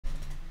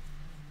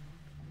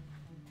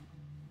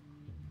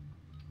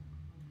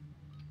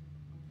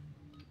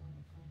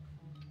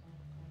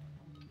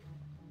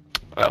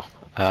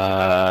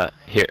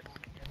Here.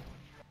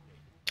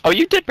 Oh,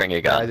 you did bring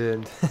a gun. I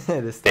didn't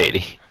this time.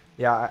 80.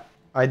 Yeah,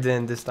 I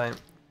didn't this time.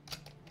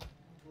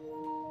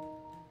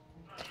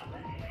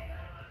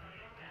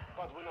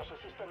 Padły nasze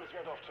systemy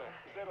zwiadowcze.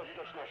 Zero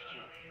widoczności.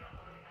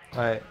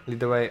 Alright, lead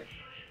the way.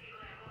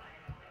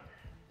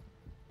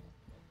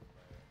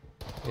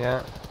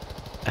 Yeah.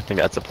 I think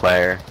that's a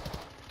player.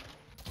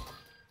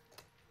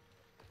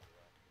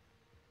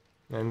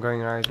 I'm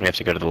going right. We have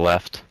to go to the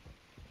left.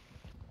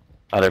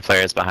 Other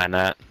players behind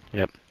that.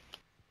 Yep.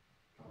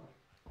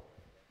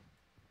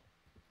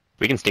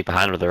 We can sneak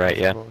behind to the right,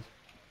 yeah.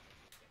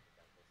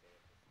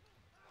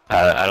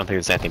 I don't think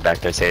there's anything back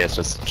there. Say it's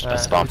just a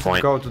spawn we should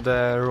point. go to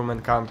the room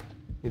and camp.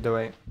 Either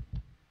way.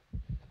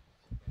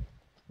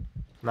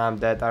 Now I'm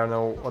dead. I don't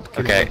know what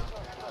killed Okay. me.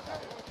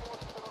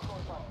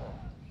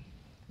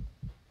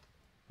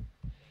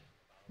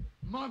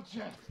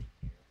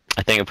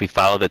 I think if we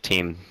follow the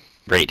team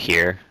right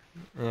here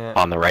Yeah.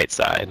 on the right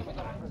side,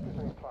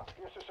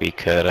 we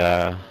could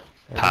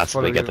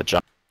possibly follow get you. the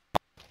jump.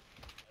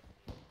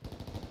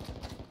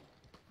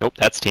 Nope,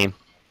 that's team.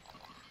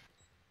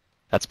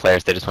 That's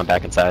players. They just went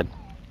back inside.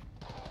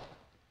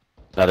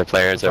 Another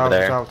player's over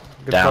there.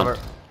 Good Down. cover.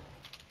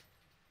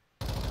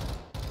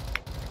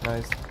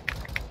 Nice.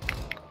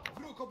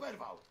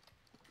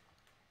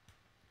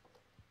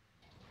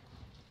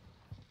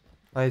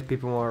 I need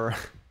people more.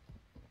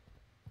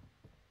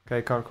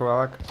 Okay, come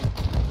back.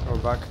 Go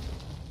back.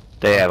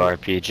 They have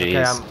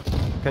RPGs.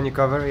 Okay, can you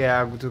cover?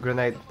 Yeah, I'm to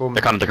grenade. Boom.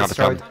 They're coming, they're coming,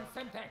 they're Destroyed.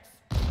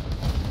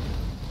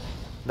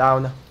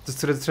 Down.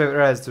 Just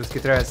res, just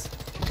get res.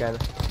 If you can.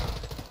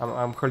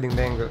 I'm holding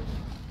the angle.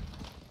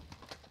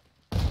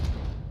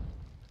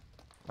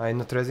 I'm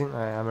not resing.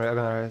 I'm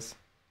gonna res.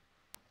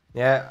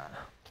 Yeah.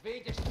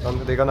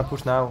 They're gonna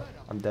push now.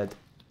 I'm dead.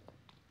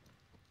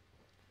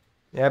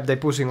 Yep, they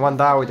pushing. One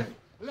down.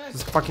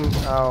 Just fucking.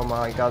 Oh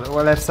my god.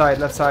 Well, left side,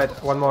 left side.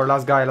 One more.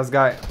 Last guy, last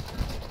guy.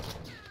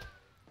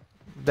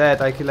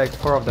 Dead. I killed like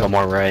 4 of them. One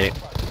more right.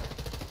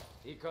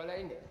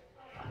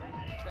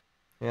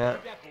 Yeah.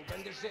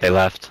 They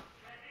left.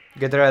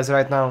 Get res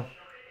right now.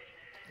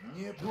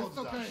 Nie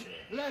poddam się.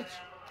 Leć!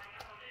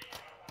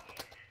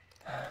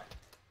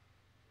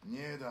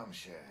 Nie dam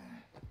się.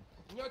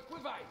 Nie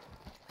odpływaj!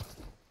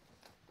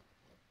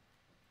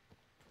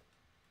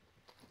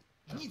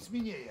 Nic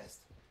mi nie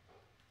jest.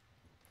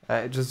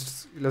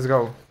 Just let's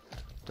go.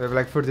 We have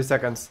like 30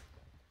 seconds.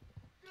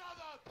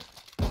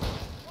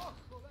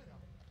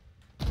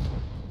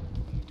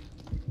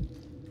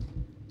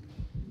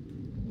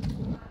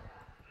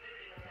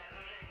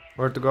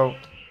 Where to go?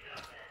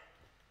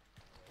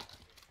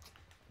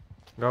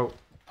 Go.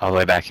 All the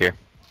way back here.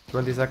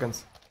 20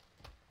 seconds.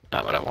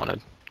 Not what I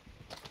wanted.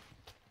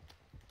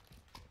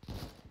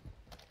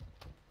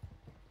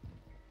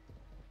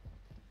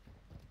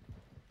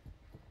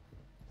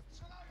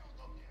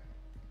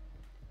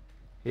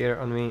 Here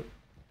on me.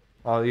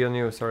 Oh, you on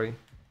you, sorry.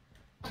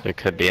 There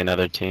could be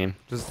another team.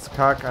 Just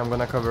hack, I'm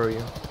gonna cover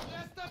you.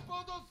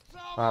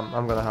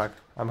 I'm gonna hack.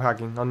 I'm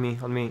hacking. On me,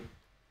 on me.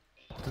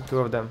 Two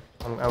of them.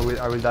 I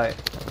will die.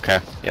 Okay.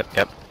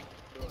 Yep.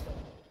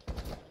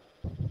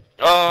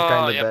 Oh,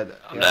 Kinda yep. dead.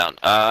 I'm Yeah.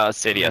 down.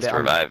 City has to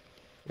I'm- revive.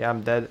 Yeah,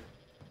 I'm dead.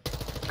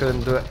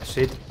 Couldn't do it.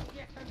 Shit.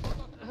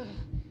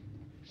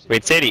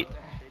 Wait, Sadie.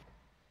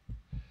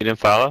 You didn't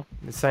follow?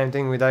 The same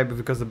thing, we die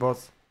because of the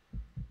bots.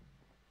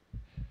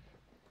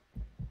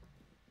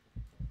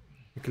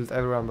 We killed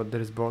everyone, but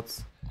there is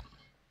bots.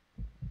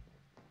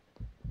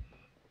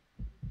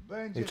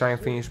 You try and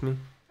finish me?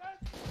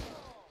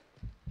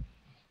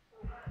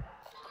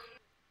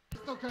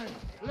 Jest okej.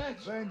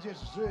 Leć! Będziesz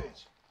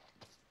żyć.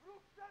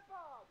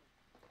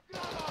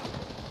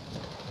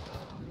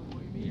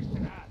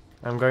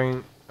 I'm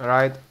going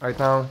right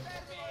now.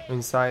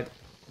 Inside.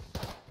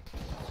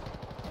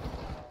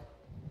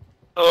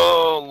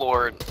 Oh,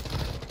 Lord.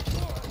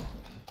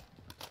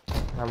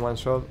 I'm one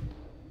shot.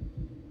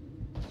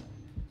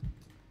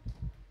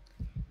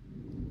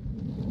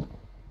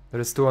 There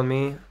is 2 on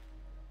me.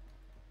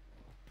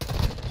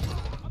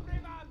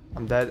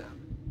 I'm dead.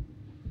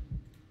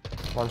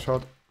 One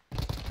shot.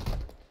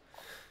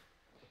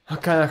 I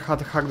kinda had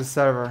to hack the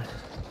server.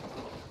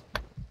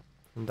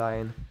 I'm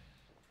dying.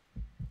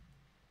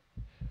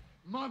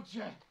 Mam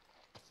cię!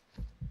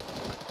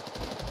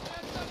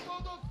 Jestem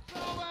pod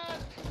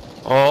ostrzałem!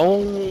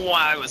 Oh,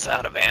 I was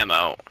out of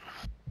ammo.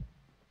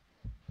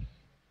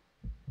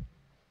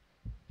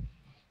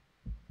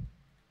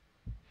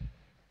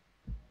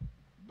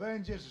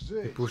 Będziesz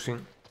They're żyć.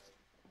 pushing.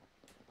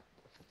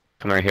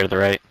 Come right here to the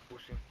right.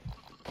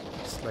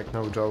 It's like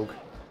no joke.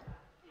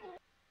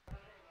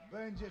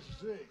 Będziesz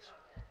żyć.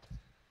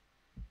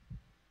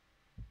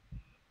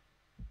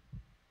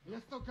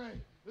 Jest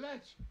okej.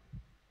 Leć!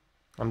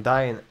 I'm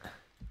dying.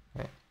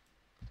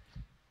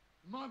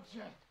 Mam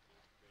cię!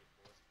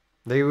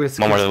 They will keep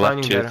more to the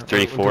left, spawning 2, there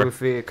 3, until 4.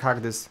 we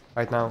hack this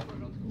right now.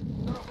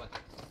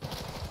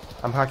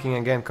 I'm hacking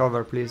again.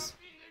 Cover, please.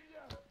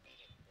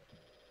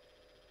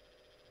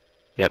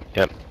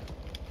 Yep.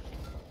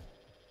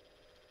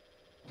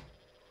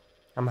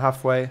 I'm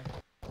halfway.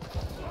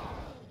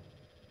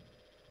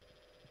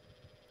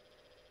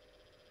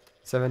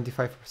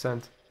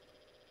 75%.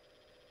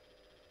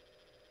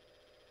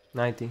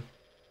 90.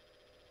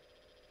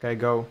 Okay,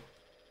 go.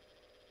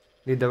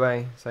 Lead the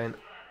way, saying.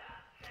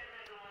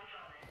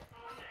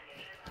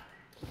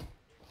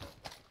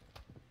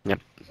 Yep.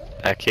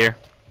 Back here.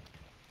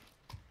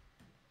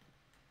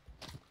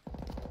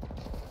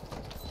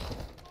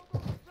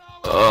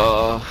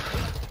 Oh.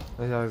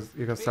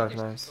 You can start,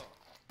 nice.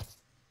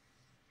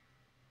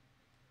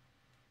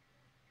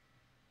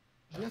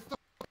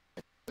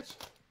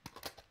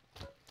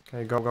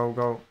 Okay, go, go,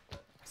 go.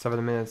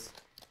 7 minutes.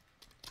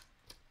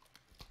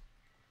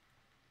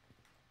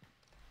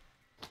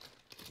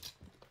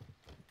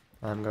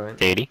 I'm going.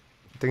 80.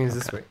 I think it's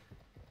this way.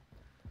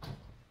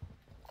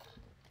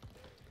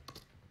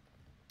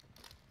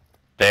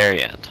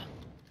 Very end.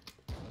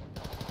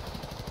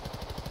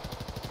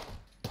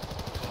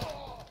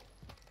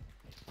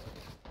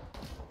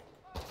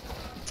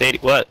 It's 80.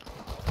 What?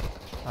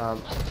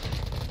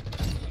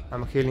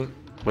 I'm healing.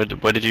 What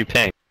did you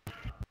ping?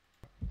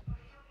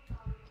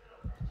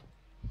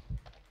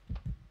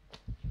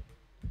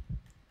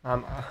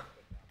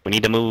 We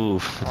need to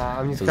move.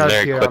 I'm This is a scared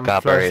very here. quick I'm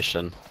flashed.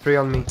 operation. Free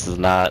on me. This is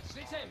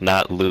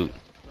not loot.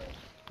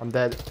 I'm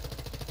dead.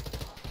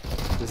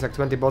 There's like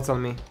 20 bots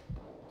on me.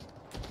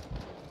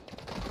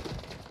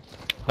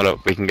 Hold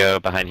up, we can go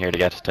behind here to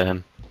get to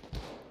him.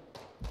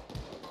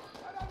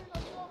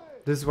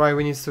 This is why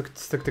we need to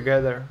stick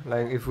together.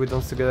 Like, if we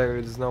don't stick together,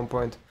 there's no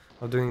point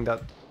of doing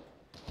that.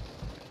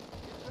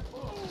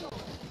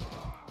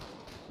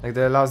 Like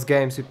the last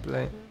games we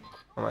play.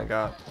 Oh my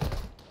god.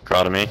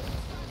 Crawl to me.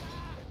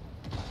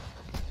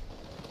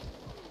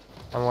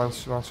 I'm one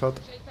shot.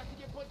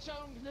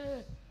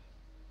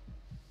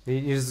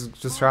 You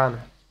just run.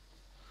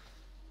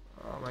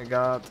 Oh my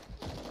god.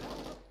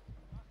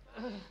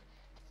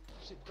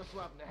 Szybko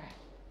słabne.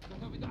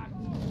 Gotowy do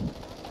akcji.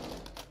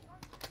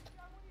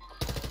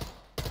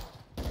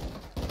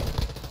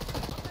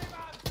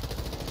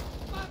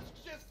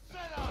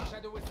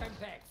 Szedł with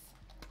Semtex.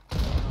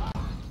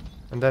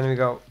 And then we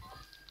go.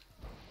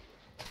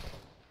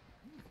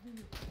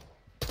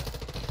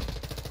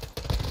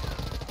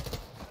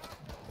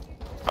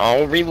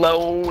 Oh,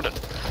 reload!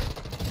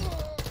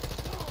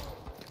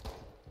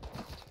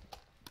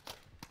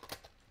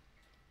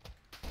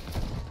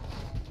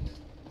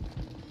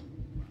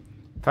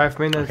 Five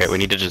minutes. Okay, we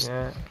need to just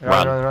yeah.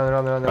 run.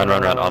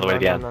 Run, all the way to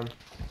the end.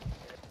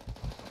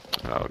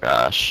 Oh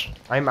gosh.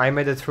 I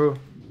made it through.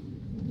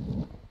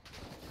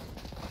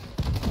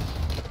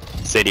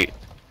 Sadie,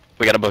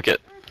 we gotta book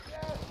it.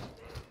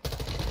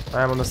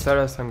 I am on the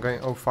stairs. I'm going.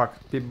 Oh fuck!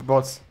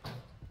 Bots.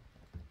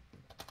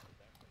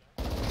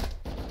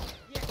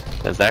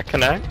 Does that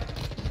connect?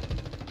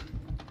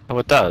 Oh,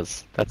 it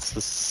does. That's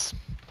this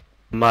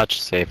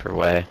much safer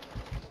way.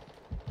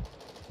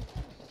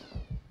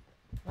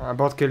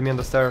 Bot killed me on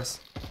the stairs.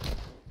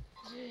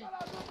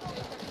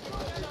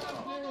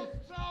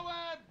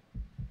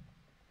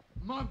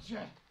 Mam cię!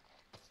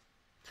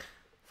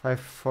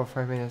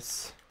 5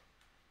 minutes.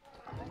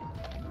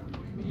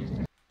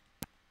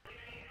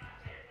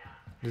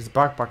 This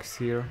backpack's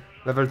here.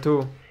 Level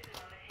 2.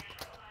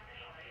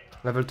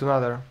 Level 2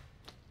 another.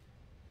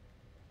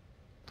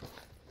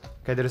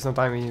 Okay, there is no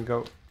time, we need to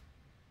go.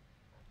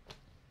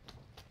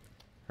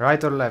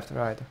 Right or left?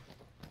 Right.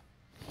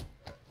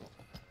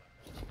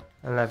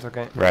 And left,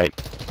 okay. Right.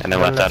 And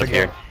then And left out of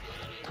again. here.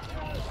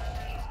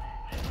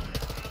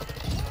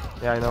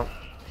 Yeah, I know.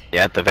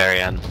 Yeah, at the very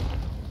end.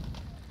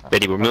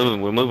 Biddy, we're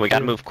moving, we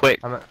gotta move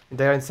quick.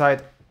 They're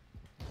inside.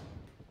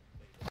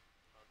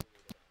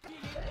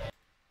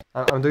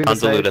 I'm doing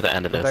Tons the of same. loot at the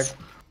end of this.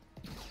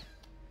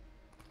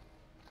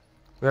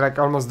 We're like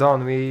almost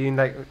done. We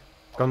like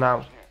go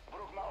now.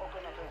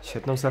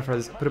 Shit, no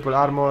surface. Purple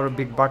armor,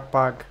 big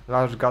backpack,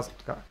 large gas.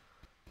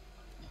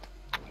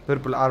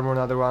 Purple armor,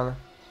 another one.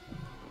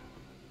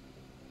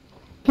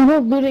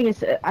 People looting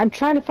is. I'm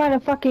trying to find a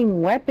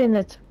fucking weapon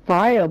that's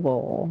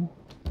viable.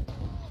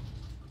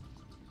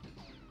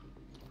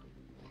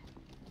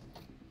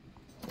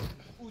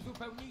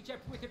 Uzupełnijcie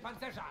płyty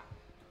pancerza.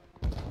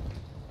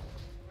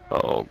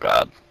 Oh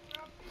god.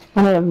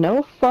 I have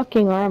no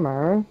fucking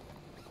armor.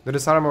 There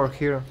is armor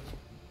here.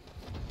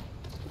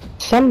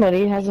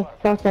 Somebody has a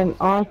fucking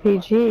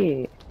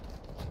RPG.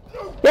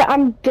 Yeah,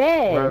 I'm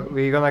dead.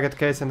 We're gonna get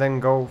case and then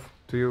go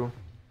to you.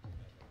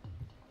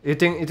 You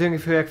think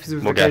if you exit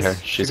with We'll the get case,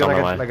 her. She's you're on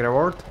gonna the get way. like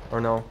reward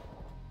or no?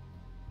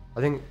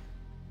 I think.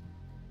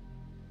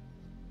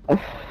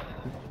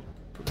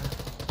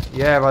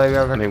 Yeah, but we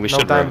have I mean, we no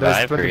should time. There's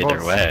revive her 20 either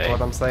bots, way.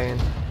 what I'm saying.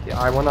 Yeah,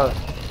 I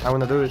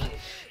wanna do it.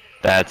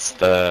 That's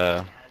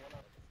the...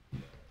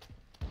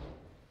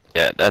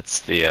 Yeah, that's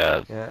the, Yeah.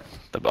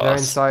 the They're boss.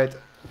 inside.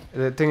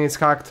 The thing is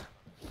hacked.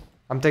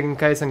 I'm taking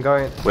case and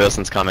going.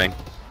 Wilson's coming.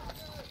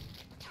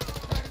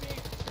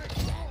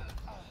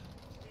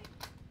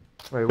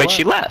 Wait, Wait, what?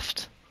 she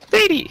left!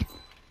 Sadie!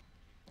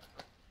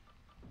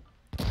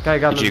 Okay,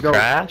 God, Did let's you go.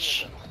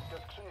 crash? Te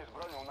skrzynie z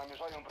bronią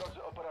namierzają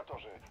drodzy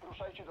operatorzy.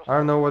 Ruszajcie do I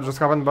don't know what just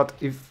happened, but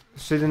if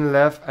she didn't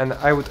left and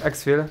I would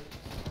exfil,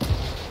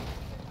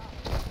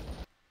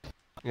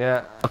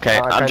 Yeah. Okay,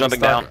 I I'm kinda jumping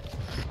stuck. down.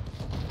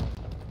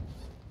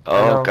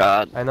 Oh know,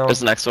 god. I know.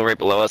 There's an Exo right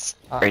below us.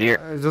 Right here.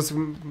 Just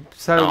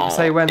say, No,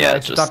 say when yeah, I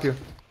should just- tap you.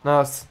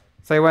 No,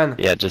 say when.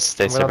 Yeah, just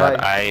stay I'm so gonna bad.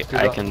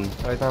 die. I can.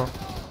 Right now.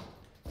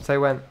 Say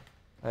when.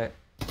 Right.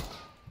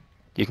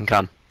 You can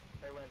come.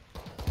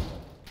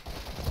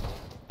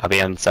 I'll be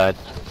inside.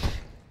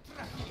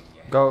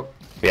 Go.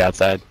 Be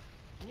outside.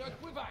 Nie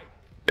odpływaj!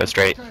 Go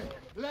straight.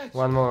 Leć!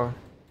 One more.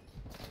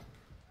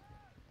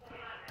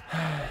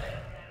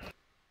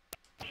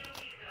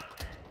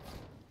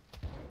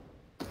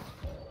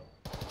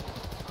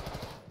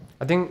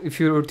 I think if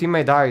your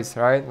teammate dies,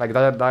 right, like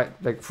that,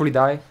 like fully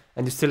die,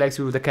 and you still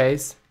execute the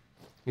case,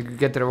 you could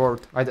get the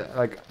reward. I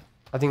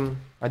think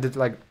I did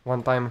like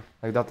one time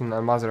like that in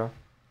Mazra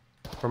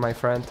for my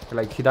friend.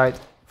 Like he died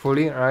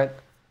fully, right,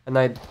 and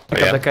I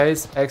picked yeah. up the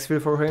case,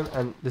 exfil for him,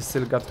 and they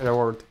still got a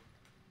reward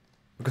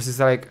because it's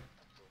like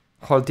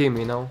whole team,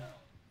 you know.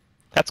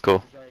 That's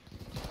cool.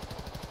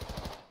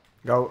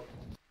 Go.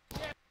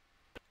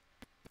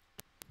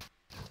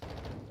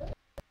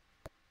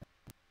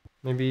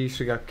 Maybe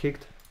she got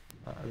kicked.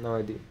 No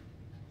idea.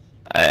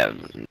 I have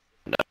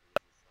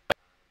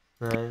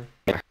Right.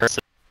 heard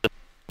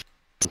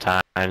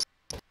sometimes.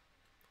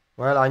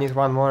 Well, I need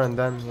one more and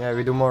then, yeah,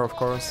 we do more, of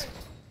course.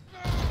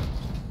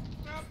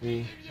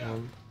 3,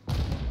 1.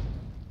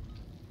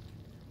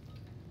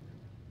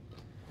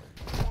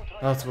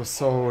 That was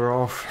so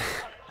rough.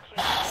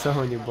 So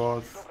many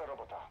bots. Dobra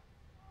robota.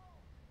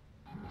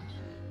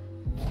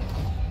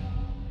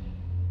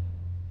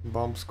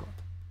 Bomb squad.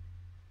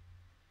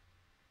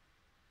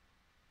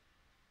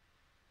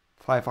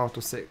 5 out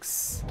of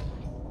 6.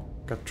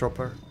 Got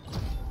chopper.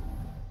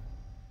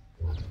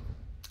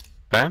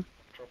 Okay.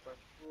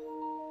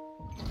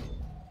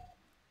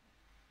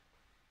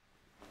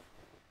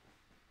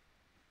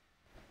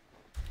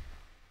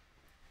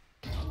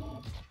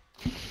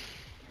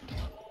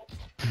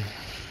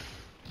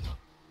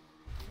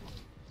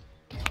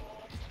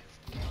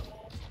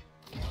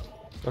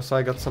 Also,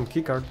 I got some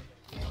keycard.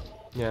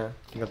 Yeah,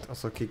 got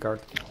also keycard.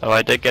 Oh,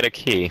 I did get a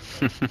key.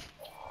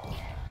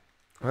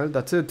 Well,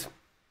 that's it.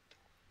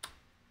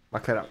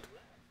 Back it out.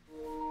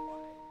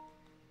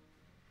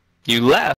 You left.